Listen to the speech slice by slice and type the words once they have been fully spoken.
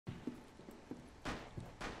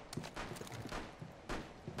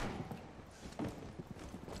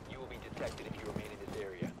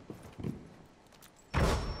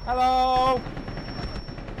Hello!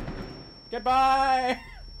 Goodbye!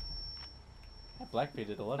 That Blackbeard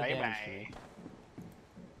did a lot of damage to me.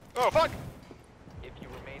 Oh, fuck! If you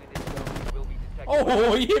remain in this zone, you will be detected.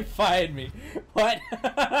 Oh, you fired me! What?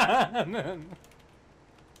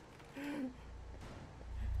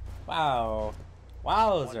 Wow. One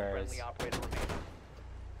Wowzers. friendly operator remaining.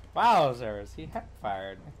 Wowzers. He hep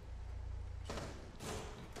fired me.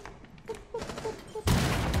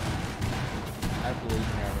 I believe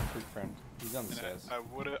in our recruit friend. He's on the stairs. I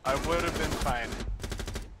would have been fine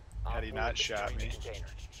had he not shot me. Container.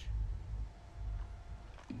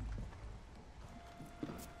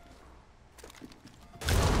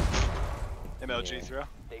 MLG Yeah. throw.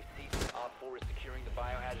 They've ceased. Op 4 is securing the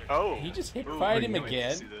biohazard. Oh! He just hip Ooh, fired him can't wait to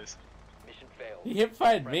again. see this. Mission failed. He hip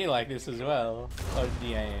fired me like this as well. Oh,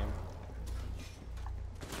 DIM.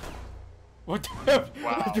 What the?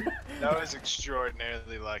 Wow, that was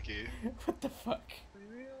extraordinarily lucky. What the fuck?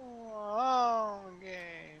 Long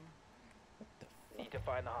game. Need to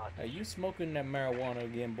find the hostage. Are you smoking that marijuana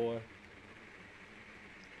again, boy?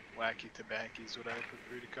 Wacky tobacco is what I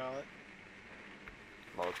prefer to call it.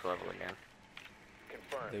 Lowest level again.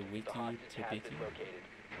 Confirmed. The wiki hostage has tobacco. been located.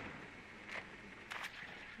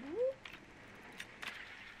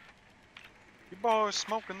 You boys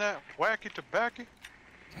smoking that wacky tobacco?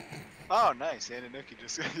 Oh, nice. Ananuki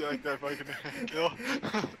just like that fucking kill.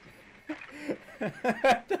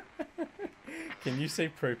 Can you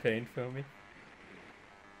say propane for me?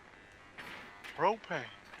 Propane.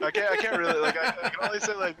 I can't really, like, I can only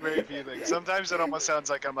say, like, very few things. Sometimes it almost sounds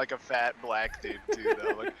like I'm, like, a fat black dude, too,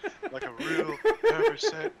 though. Like a real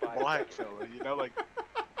 100% black fella, you know, like...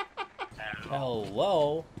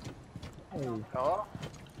 Hello? Hey, Hello?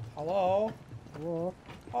 Hello? hello.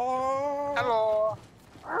 Oh! Hello?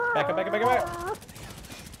 Back up, back up, back up, back up!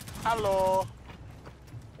 Hello?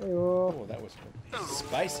 Heyo. Oh, that was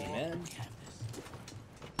spicy, man.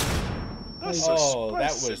 That's Oh, a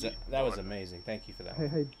spicy that was amazing. Thank you for that. Hey,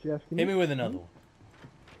 hey, Jeff, can Hit you me with another one.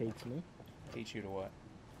 teach me? Teach you to what?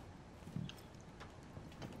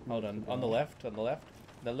 Hold on. On the left, on the left.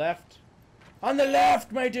 The left. On the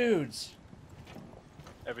left, my dudes!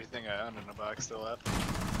 Everything I own in a box still up.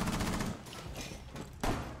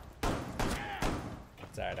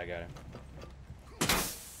 It's alright, I got him.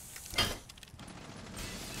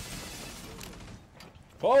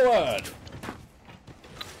 Forward!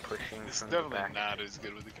 Pushing This is from the definitely back. not as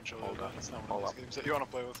good with the controller. Hold up. It's not one Hold of up. those games that you want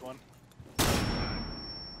to play with one.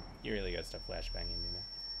 You really gotta stop flashbanging me now.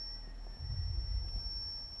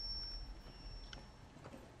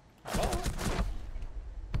 Hello?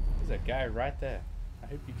 There's a guy right there. I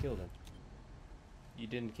hope you killed him. You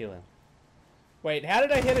didn't kill him. Wait, how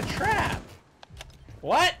did I hit a trap?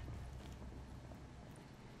 What?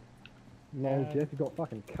 No, Jeff, you got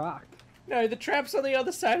fucking cocked. No, the trap's on the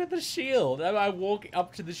other side of the shield. I walk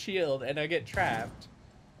up to the shield and I get trapped.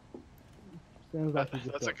 Sounds like you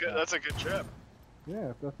just That's a got good. cocked. That's a good trip.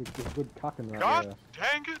 Yeah, that's a good cocking right God there.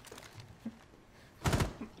 dang it!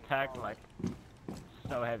 Tagged like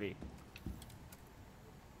so heavy.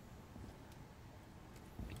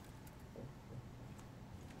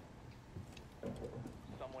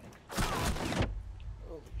 Someone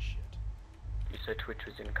Holy shit. You said Twitch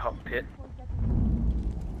was in cockpit.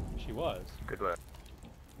 She was. Good work.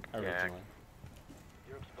 Originally.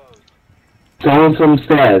 you're exposed. Someone from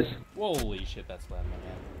stairs. Holy shit, that's loud, my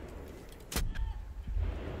man.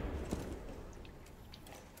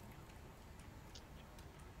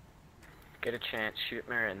 Get a chance, shoot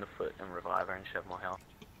Mira in the foot and revive her and she'll have more health.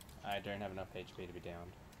 I don't have enough HP to be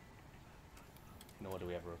downed. Nor do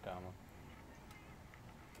we have rook armor.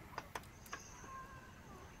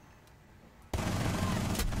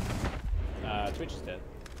 Twitch is dead.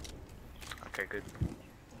 Okay, good.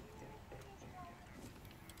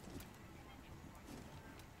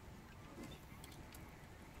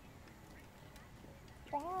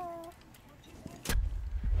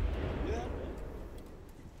 Yeah.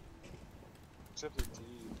 Except for D.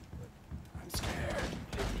 I'm scared.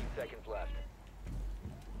 15 seconds left.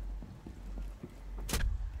 10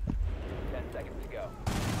 seconds to go.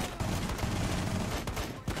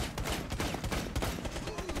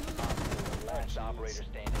 Last operator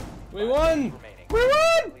standing. We won! Remaining. We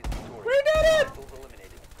won! Friendly's victorious. We did it! Hostiles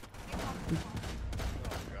eliminated.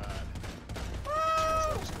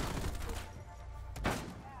 Oh god.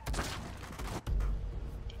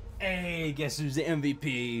 Hey, guess who's the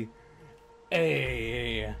MVP?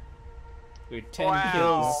 Hey. With 10 Wow.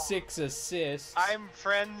 kills, 6 assists. I'm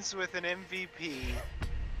friends with an MVP.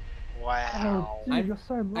 Oh, Wow. dude, you're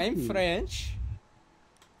so lucky. I'm French.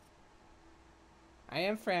 I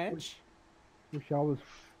am French. Wish I was.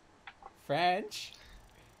 French.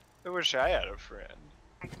 I wish I had a friend.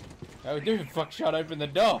 Oh, dude, fuck shot open the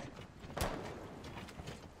door. Gotta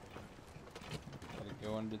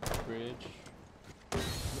go under the bridge.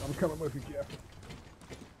 I'm coming with you, Jeff.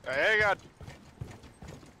 Hang on.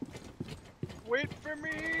 Wait for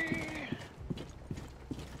me.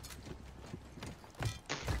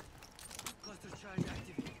 Cluster charge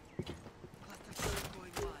activated. Cluster charge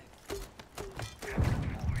going live.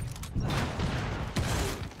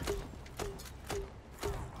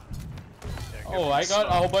 Oh, I got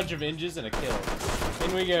a whole bunch of injuries and a kill.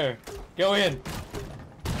 In we go. Go in.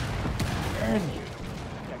 Burn.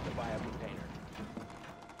 Protect the bio container.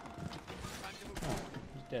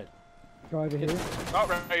 He's dead. Go over here. Oh,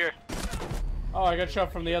 right here. Oh, I got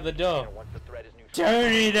shot from the other door. Once the threat is neutralized.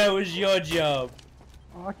 Tony, that was your job.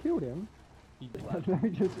 Oh, I killed him. He Let me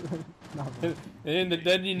just. No.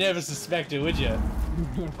 then you never suspect it, would you?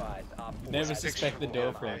 Be advised, Op 4 Never has suspect the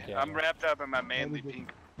door frame I'm camera. wrapped up in my manly pink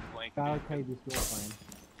blanket. Barricade this door frame.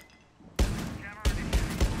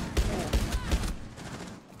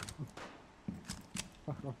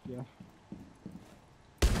 Fuck off, Jeff.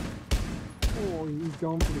 Oh, he's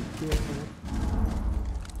going for the kill.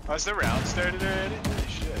 Oh, is the round started already? Holy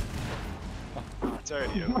shit. Oh, it's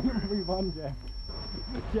already over. We won, Jeff.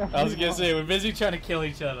 Jeff, I was we gonna won. say, we're busy trying to kill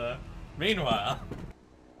each other. Meanwhile.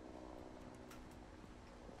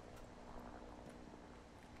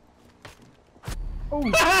 Oh,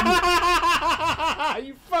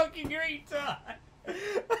 You fucking retard!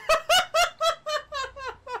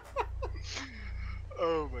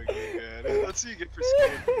 Oh my god. Let's see you get for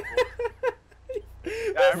scared people.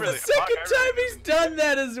 That's really- the second I really time he's didn't- done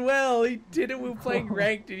that as well. He did it when playing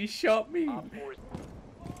ranked and he shot me. Op 4 is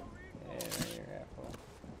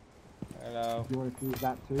Hello. do you want to use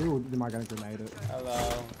that too, or am I going to grenade it?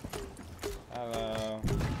 Hello. Hello.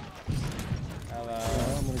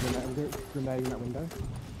 Hello. I'm going to grenade in that window.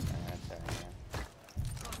 That's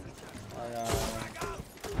alright.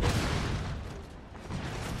 Hello.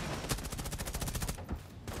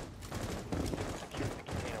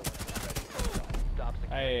 Stop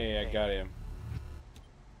the Hey, I got him.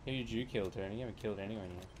 Who did you kill, Tony? You haven't killed anyone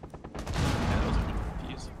yet. That was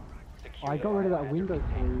confusing. I got rid of that window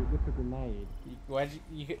for you with a grenade. Why'd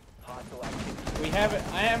you Hostile activity. we have it.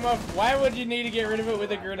 I am a. Why would you need to get rid of it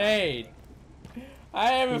with a grenade? I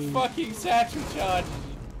have a fucking satchel charge.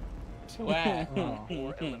 Twat. Oh.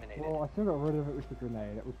 4 eliminated. Well, I still got rid of it with the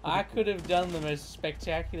grenade. It was I pretty could have done the most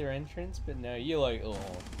spectacular entrance, but no, you're like, oh,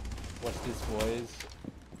 what's this, boys?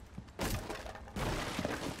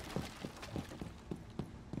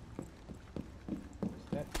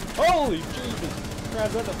 Holy Jesus!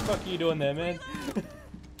 Crap, what the fuck are you doing there, man?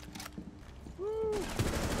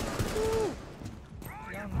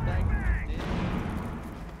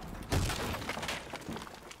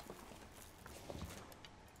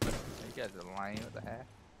 You guys are lying. What the heck?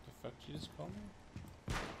 The fuck did you just call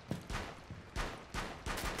me?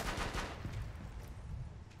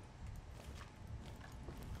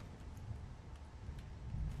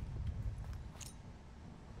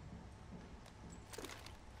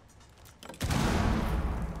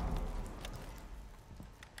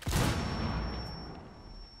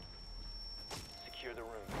 Secure the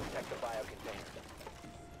room. Protect the bio container.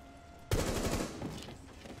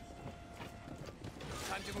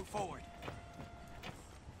 Time to move forward.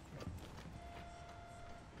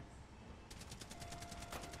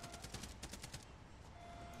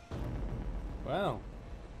 Wow.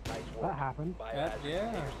 Nice That work. happened. Biohazard yeah.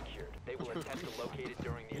 container secured. They will attempt to locate it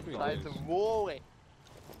during the Maybe assault. lose. Play some war.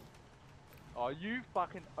 Oh, you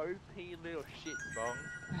fucking OP little shit, bong.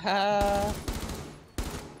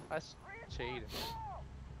 That's cheating.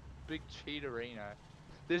 Big cheaterino.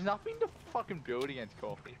 There's nothing to fucking build against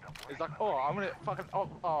Coffee. It's like, oh, I'm gonna fucking,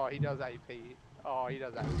 oh, he does AP. Oh, he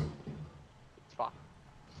does AP. It's fuck.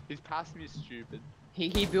 His passive is stupid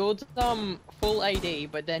He builds full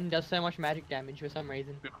AD, but then does so much magic damage for some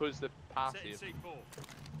reason. because the passive. It's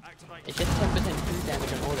just 10% true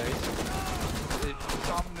damage on autos. It's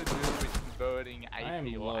something to do with converting I am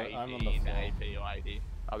AP low- or AD I'm on the into floor. AP or AD.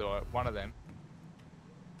 Otherwise, one of them.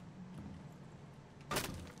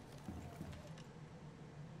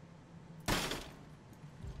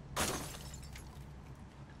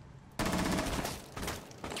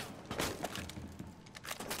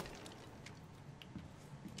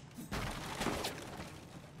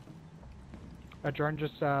 A drone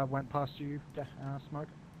just went past you, Smoke.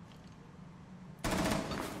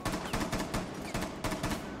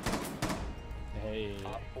 Hey.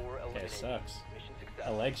 Op 4 That eliminated. sucks. Mission A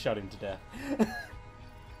successful. leg shot him to death.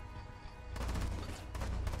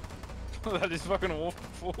 That is fucking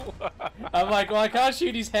awful. I'm like, well, I can't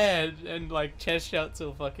shoot his head, and like chest shots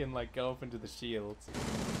will fucking like go up into the shields.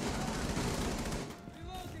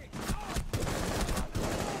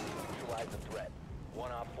 Neutralize the threat.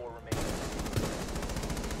 1 op 4 remaining.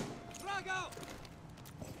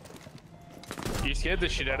 You scared the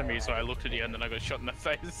shit out of me, so I looked at you and then I got shot in the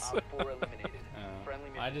face. Op 4 eliminated. Friendly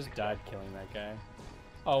I mission just successful. died killing that guy.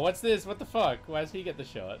 Oh, what's this? What the fuck? Why does he get the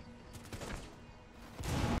shot?